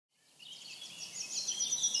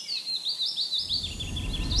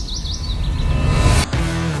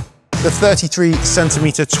the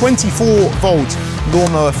 33cm 24-volt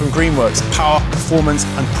lawnmower from Greenworks. Power, performance,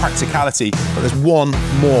 and practicality. But there's one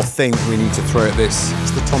more thing we need to throw at this. It's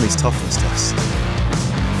the Tommy's toughness test.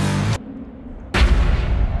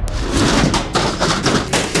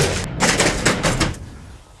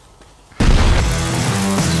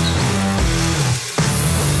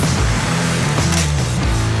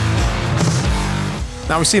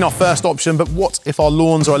 Now we've seen our first option, but what if our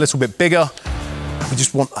lawns are a little bit bigger? We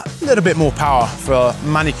just want a little bit more power for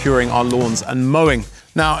manicuring our lawns and mowing.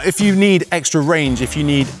 Now, if you need extra range, if you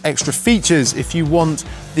need extra features, if you want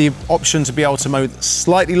the option to be able to mow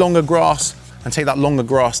slightly longer grass and take that longer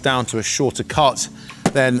grass down to a shorter cut,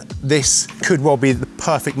 then this could well be the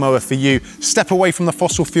perfect mower for you. Step away from the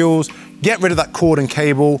fossil fuels, get rid of that cord and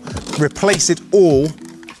cable, replace it all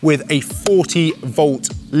with a 40-volt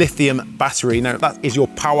lithium battery. Now that is your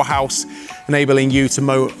powerhouse, enabling you to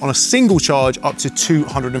mow on a single charge up to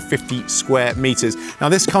 250 square meters. Now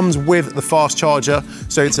this comes with the fast charger,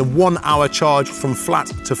 so it's a 1 hour charge from flat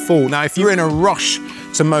to full. Now if you're in a rush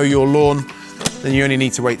to mow your lawn, then you only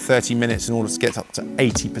need to wait 30 minutes in order to get up to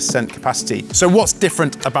 80% capacity. So what's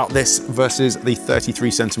different about this versus the 33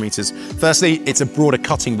 centimeters? Firstly, it's a broader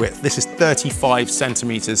cutting width. This is 35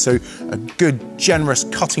 centimeters, so a good, generous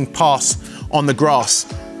cutting pass on the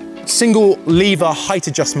grass. Single lever height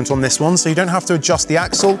adjustment on this one, so you don't have to adjust the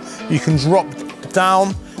axle. You can drop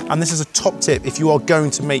down. And this is a top tip if you are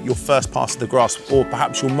going to make your first pass of the grass, or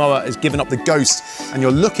perhaps your mower has given up the ghost and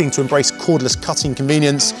you're looking to embrace cordless cutting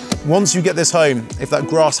convenience. Once you get this home, if that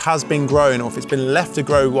grass has been grown or if it's been left to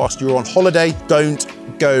grow whilst you're on holiday, don't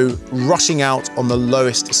go rushing out on the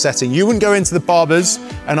lowest setting. You wouldn't go into the barber's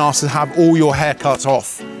and ask to have all your hair cut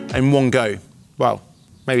off in one go. Well,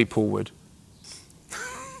 maybe Paul would.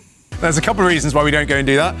 There's a couple of reasons why we don't go and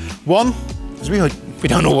do that. One, because we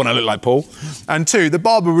don't all want to look like Paul. And two, the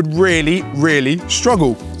barber would really, really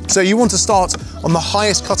struggle. So you want to start on the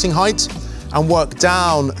highest cutting height and work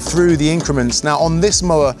down through the increments. Now on this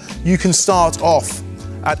mower, you can start off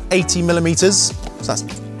at 80 millimeters. So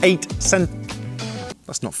that's 8 cent,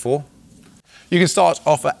 that's not 4. You can start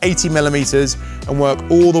off at 80 millimeters and work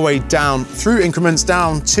all the way down through increments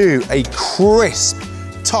down to a crisp,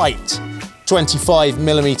 tight 25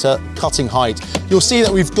 millimeter cutting height. You'll see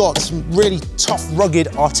that we've got some really tough, rugged,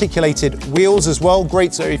 articulated wheels as well.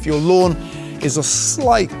 Great, so if your lawn is a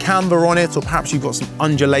slight camber on it, or perhaps you've got some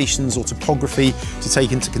undulations or topography to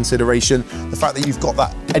take into consideration, the fact that you've got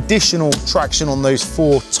that additional traction on those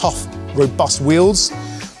 4 tough, robust wheels.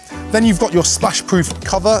 Then you've got your splash-proof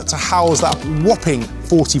cover to house that whopping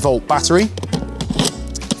 40-volt battery.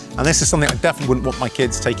 And this is something I definitely wouldn't want my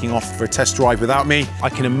kids taking off for a test drive without me. I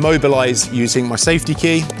can immobilize using my safety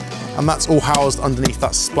key, and that's all housed underneath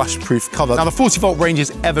that splash-proof cover. Now the 40-volt range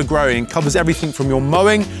is ever growing, covers everything from your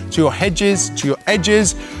mowing, to your hedges, to your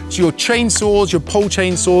edges, to your chainsaws, your pole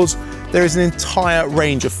chainsaws. There is an entire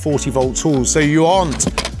range of 40-volt tools, so you aren't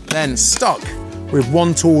then stuck with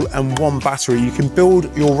one tool and one battery. You can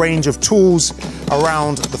build your range of tools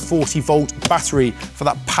around the 40-volt battery for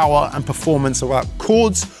that power and performance without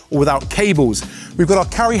cords or without cables. We've got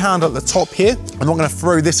our carry handle at the top here. I'm not gonna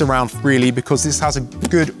throw this around really because this has a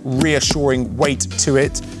good reassuring weight to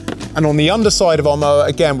it. And on the underside of our mower,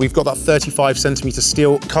 again, we've got that 35 centimeter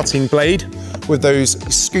steel cutting blade with those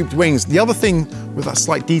scooped wings. The other thing with that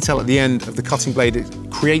slight detail at the end of the cutting blade, it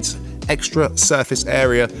creates extra surface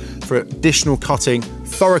area for additional cutting,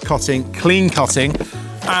 thorough cutting, clean cutting.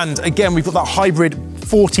 And again, we've got that hybrid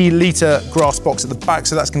 40-litre grass box at the back,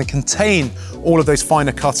 so that's going to contain all of those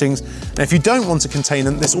finer cuttings. And if you don't want to contain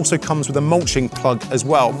them, this also comes with a mulching plug as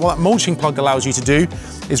well. What that mulching plug allows you to do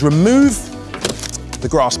is remove the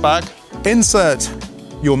grass bag, insert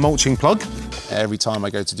your mulching plug. Every time I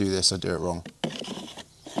go to do this, I do it wrong.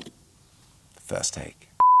 First take.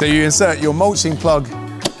 So you insert your mulching plug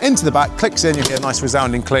into the back, clicks in, you get a nice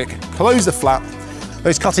resounding click, close the flap.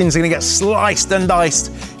 Those cuttings are going to get sliced and diced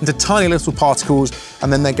into tiny little particles,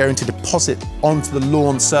 and then they're going to deposit onto the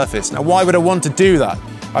lawn surface. Now, why would I want to do that?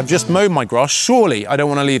 I've just mowed my grass. Surely I don't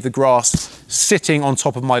want to leave the grass sitting on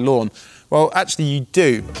top of my lawn. Well, actually you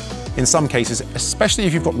do in some cases, especially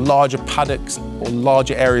if you've got larger paddocks or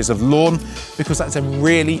larger areas of lawn, because that's a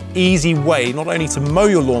really easy way not only to mow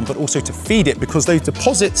your lawn, but also to feed it, because those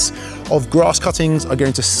deposits of grass cuttings are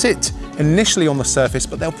going to sit initially on the surface,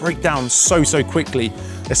 but they'll break down so quickly,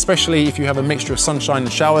 especially if you have a mixture of sunshine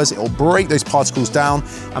and showers. It'll break those particles down,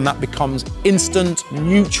 and that becomes instant,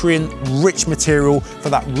 nutrient-rich material for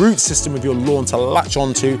that root system of your lawn to latch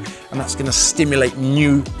onto, and that's going to stimulate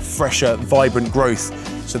new, fresher, vibrant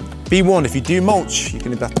growth. So be warned, if you do mulch, you're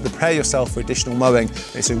going to have to prepare yourself for additional mowing.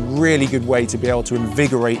 It's a really good way to be able to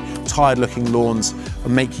invigorate tired looking lawns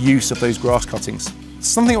and make use of those grass cuttings.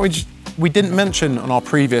 Something we didn't mention on our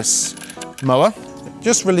previous mower,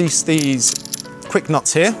 just release these quick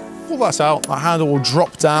nuts here. Pull that out, that handle will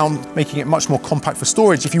drop down, making it much more compact for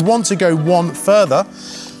storage. If you want to go one further,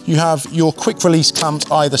 you have your quick release clamps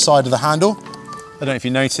either side of the handle. I don't know if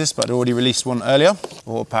you noticed, but I'd already released one earlier,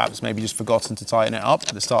 or perhaps maybe just forgotten to tighten it up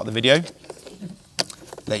at the start of the video.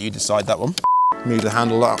 Let you decide that one. Move the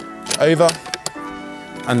handle out, over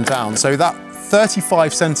and down. So that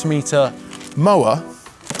 35 centimeter mower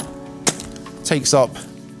takes up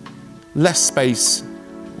less space.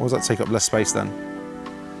 What does that take up less space then?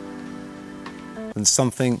 Than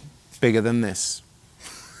something bigger than this.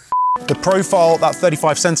 The profile that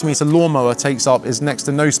 35 centimeter lawnmower takes up is next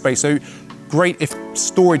to no space. So great if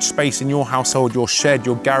storage space in your household, your shed,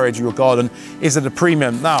 your garage, your garden is at a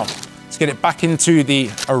premium. Now, let's get it back into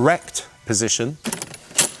the erect position.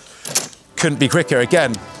 Couldn't be quicker.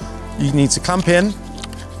 Again, you need to clamp in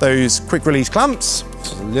those quick release clamps.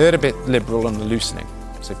 It's a little bit liberal on the loosening.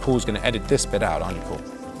 So Paul's gonna edit this bit out, aren't you, Paul?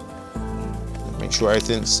 Make sure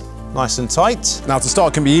everything's nice and tight. Now to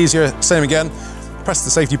start can be easier, same again. Press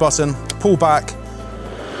the safety button, pull back.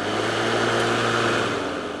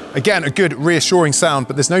 Again, a good reassuring sound,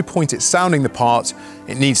 but there's no point it sounding the part.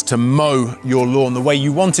 It needs to mow your lawn the way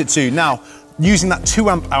you want it to. Now, using that 2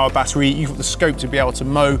 amp hour battery, you've got the scope to be able to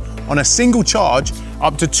mow on a single charge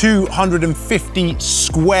up to 250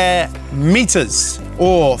 square meters.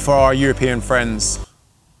 Or for our European friends,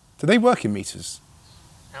 do they work in meters?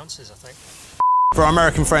 Ounces, I think. For our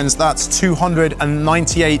American friends, that's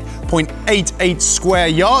 298.88 square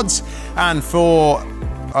yards. And for,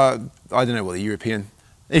 I don't know what the European,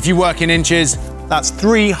 if you work in inches, that's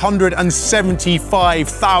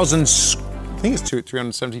 375,000, I think it's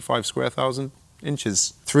 375 square thousand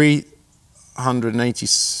inches.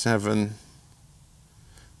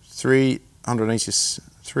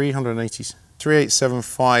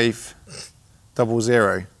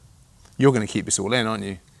 You're gonna keep this all in, aren't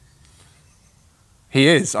you? He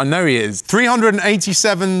is, I know he is.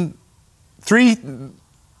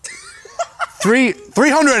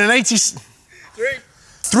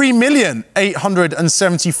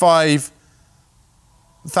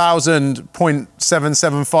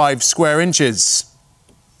 square inches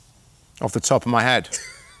off the top of my head.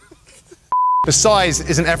 The size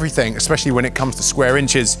isn't everything, especially when it comes to square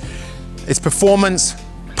inches. It's performance,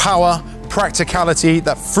 power, practicality,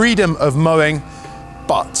 that freedom of mowing,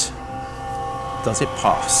 but does it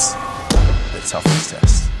pass the toughest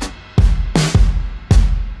test?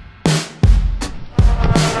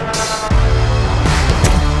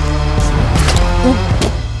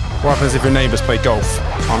 What happens if your neighbours play golf?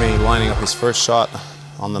 Tommy lining up his first shot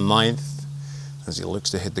on the 9th as he looks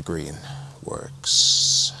to hit the green.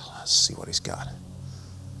 Works. Let's see what he's got.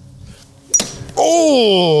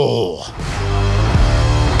 Oh!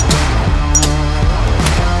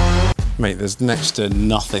 Mate, there's next to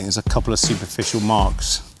nothing. There's a couple of superficial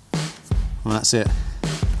marks. And that's it.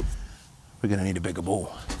 We're gonna need a bigger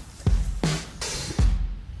ball.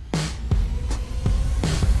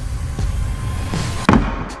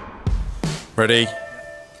 Ready?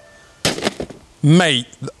 Mate,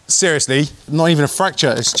 seriously, not even a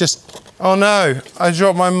fracture. It's just, oh no, I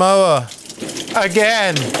dropped my mower.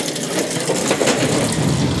 Again.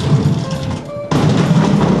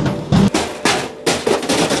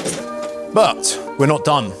 But we're not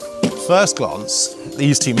done. First glance,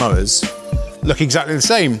 these two mowers look exactly the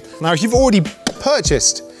same. Now, if you've already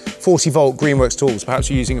purchased 40-volt Greenworks tools, perhaps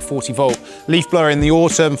you're using a 40-volt leaf blower in the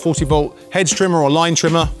autumn, 40-volt hedge trimmer or line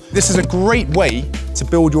trimmer, this is a great way to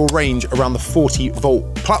build your range around the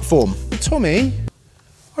 40-volt platform. Tommy,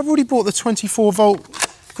 I've already bought the 24-volt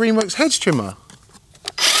Greenworks hedge trimmer.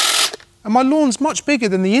 And my lawn's much bigger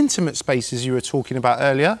than the intimate spaces you were talking about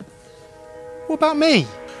earlier. What about me?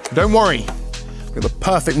 Don't worry, we've got the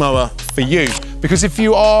perfect mower for you, because if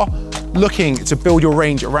you are looking to build your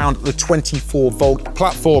range around the 24-volt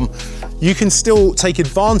platform, you can still take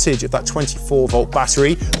advantage of that 24-volt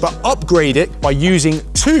battery, but upgrade it by using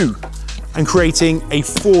 2 and creating a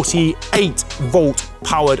 48-volt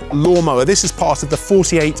powered lawnmower. This is part of the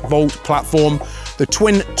 48-volt platform, the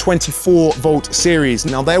twin 24-volt series.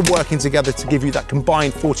 Now they're working together to give you that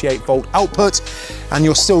combined 48-volt output, and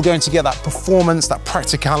you're still going to get that performance, that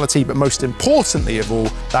practicality, but most importantly of all,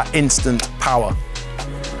 that instant power.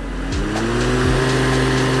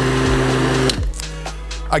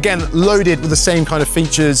 Again, loaded with the same kind of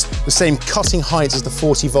features, the same cutting heights as the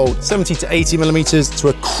 40-volt, 70 to 80 millimeters to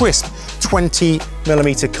a crisp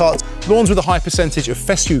 20mm cut. Lawns with a high percentage of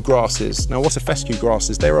fescue grasses. Now, what are fescue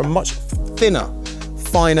grasses? They're a much thinner,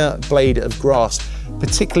 finer blade of grass,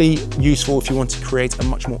 particularly useful if you want to create a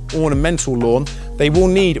much more ornamental lawn. They will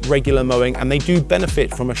need regular mowing and they do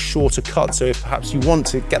benefit from a shorter cut. So if perhaps you want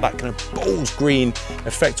to get that kind of bold green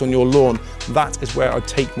effect on your lawn, that is where I'd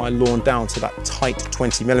take my lawn down to that tight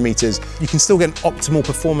 20mm. You can still get an optimal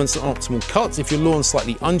performance and optimal cuts if your lawn's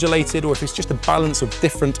slightly undulated or if it's just a balance of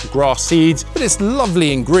different grass seeds, but it's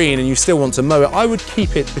lovely and green and you still want to mow it. I would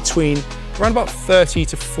keep it between around about 30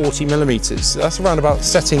 to 40mm. That's around about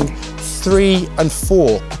setting 3 and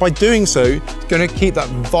 4. By doing so, it's going to keep that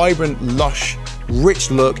vibrant, lush, rich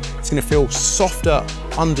look. It's going to feel softer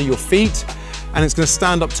under your feet and it's going to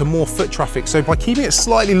stand up to more foot traffic. So by keeping it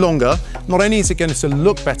slightly longer, not only is it going to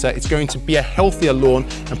look better, it's going to be a healthier lawn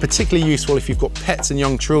and particularly useful if you've got pets and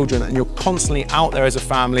young children and you're constantly out there as a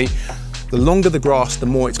family. The longer the grass, the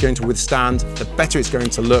more it's going to withstand, the better it's going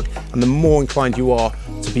to look, and the more inclined you are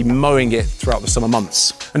to be mowing it throughout the summer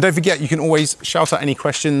months. And don't forget, you can always shout out any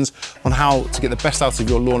questions on how to get the best out of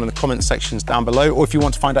your lawn in the comment sections down below, or if you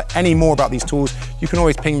want to find out any more about these tools, you can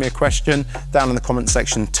always ping me a question down in the comment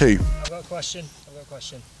section too. I've got a question.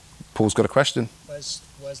 Paul's got a question. Where's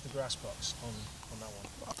the grass box on that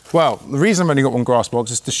one? Well, the reason I've only got one grass box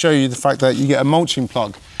is to show you the fact that you get a mulching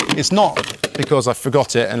plug. It's not because I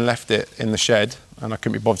forgot it and left it in the shed and I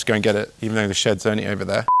couldn't be bothered to go and get it, even though the shed's only over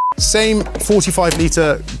there. Same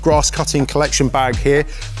 45-litre grass cutting collection bag here,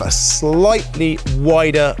 but a slightly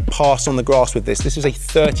wider pass on the grass with this. This is a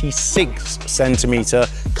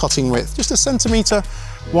 36cm cutting width, just a centimetre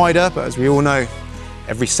wider, but as we all know,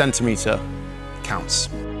 every centimetre counts.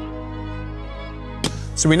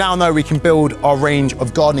 So we now know we can build our range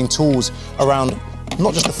of gardening tools around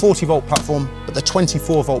not just the 40-volt platform, but the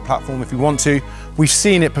 24-volt platform if we want to. We've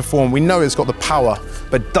seen it perform, we know it's got the power,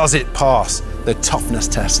 but does it pass the toughness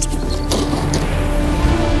test?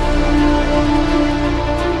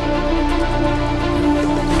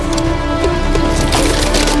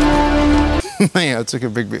 Yeah, I took a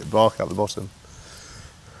big bit of bark out the bottom.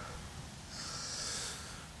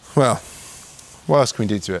 Well, what else can we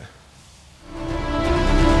do to it?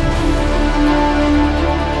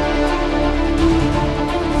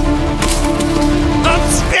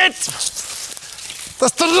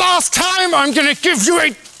 That's the last time I'm gonna give you a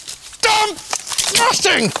dumb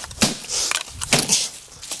thrusting!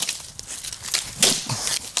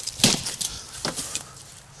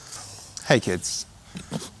 Hey kids,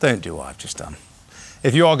 don't do what I've just done.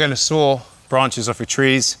 If you are gonna saw branches off your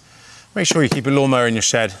trees, make sure you keep a lawnmower in your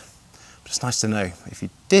shed. But it's nice to know if you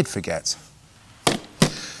did forget,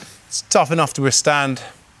 it's tough enough to withstand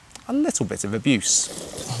a little bit of abuse.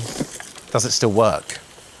 Does it still work?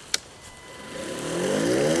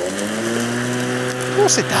 Of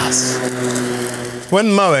course it does.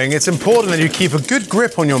 When mowing, it's important that you keep a good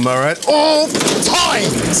grip on your mower at all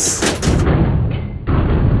times.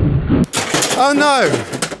 Oh no,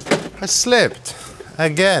 I slipped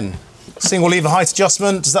again. Single lever height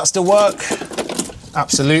adjustment, does that still work?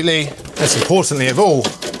 Absolutely. Most importantly of all,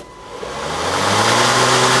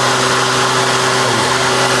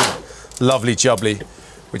 lovely jubbly,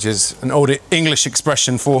 which is an old English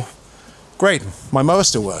expression for, great, my mower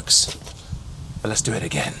still works. But let's do it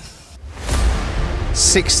again.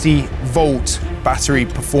 60-volt battery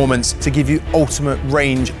performance to give you ultimate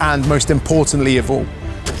range and most importantly of all,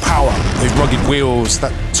 power. Those rugged wheels,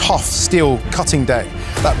 that tough steel cutting deck,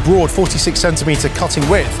 that broad 46cm cutting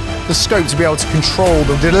width, the scope to be able to control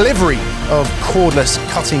the delivery of cordless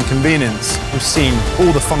cutting convenience. We've seen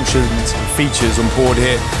all the functions and features on board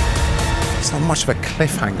here. It's not much of a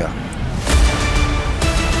cliffhanger.